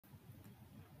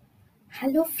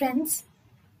Hello friends,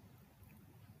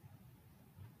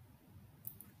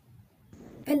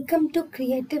 welcome to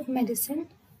Creative Medicine.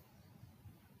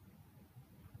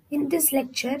 In this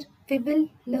lecture, we will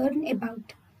learn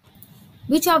about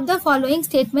which of the following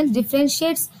statements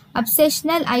differentiates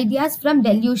obsessional ideas from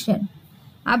delusion.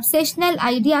 Obsessional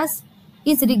ideas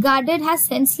is regarded as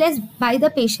senseless by the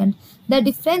patient. The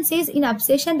difference is in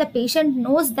obsession, the patient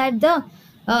knows that the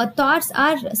thoughts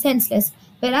are senseless,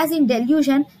 whereas in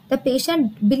delusion, the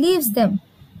patient believes them,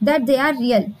 that they are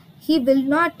real. He will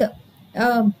not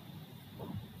uh,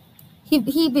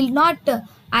 he will not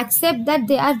accept that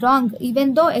they are wrong,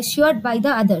 even though assured by the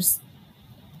others.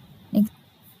 Next.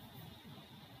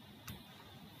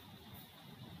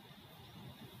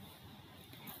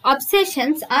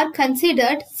 Obsessions are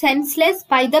considered senseless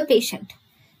by the patient.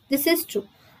 This is true.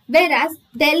 Whereas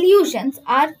delusions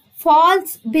are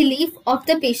false belief of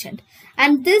the patient.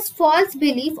 And this false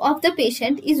belief of the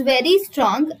patient is very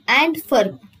strong and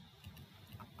firm.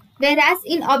 Whereas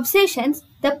in obsessions,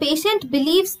 the patient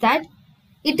believes that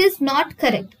it is not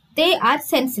correct. They are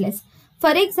senseless.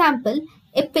 For example,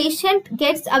 a patient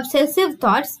gets obsessive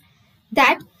thoughts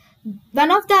that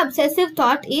one of the obsessive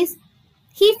thought is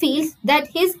he feels that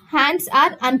his hands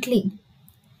are unclean.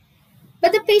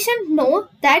 But the patient knows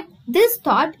that this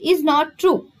thought is not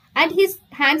true and his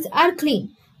hands are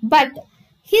clean. But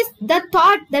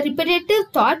the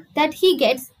repetitive thought that he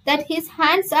gets that his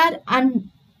hands are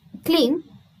unclean,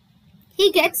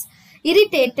 he gets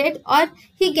irritated or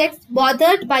he gets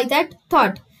bothered by that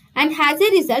thought, and as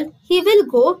a result he will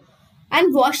go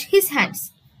and wash his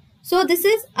hands. So this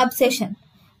is obsession.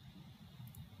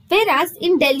 Whereas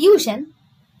in delusion,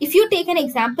 if you take an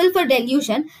example for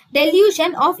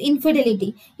delusion of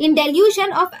infidelity. In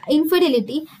delusion of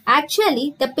infidelity,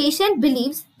 actually the patient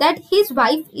believes that his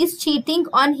wife is cheating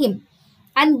on him.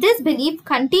 And this belief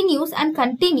continues and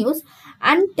continues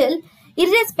until,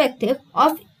 irrespective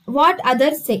of what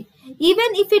others say.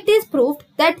 Even if it is proved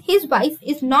that his wife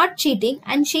is not cheating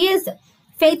and she is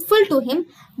faithful to him,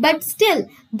 but still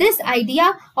this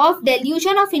idea of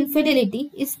delusion of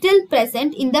infidelity is still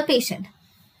present in the patient.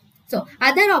 So,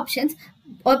 other options,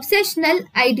 obsessional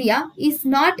idea is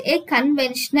not a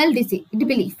conventional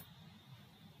belief.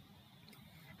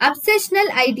 Obsessional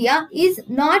idea is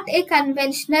not a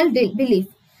conventional belief.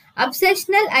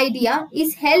 Obsessional idea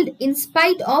is held in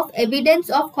spite of evidence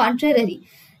of contrary.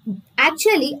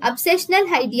 Actually,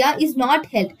 obsessional idea is not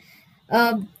held,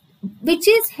 which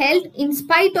is held in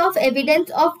spite of evidence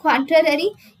of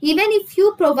contrary. Even if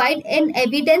you provide an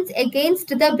evidence against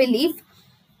the belief,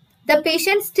 the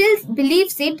patient still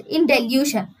believes it in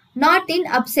delusion, not in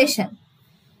obsession.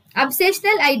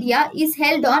 Obsessional idea is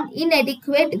held on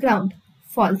inadequate ground.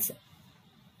 False.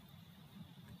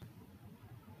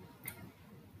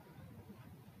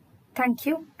 thank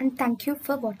you and thank you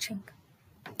for watching.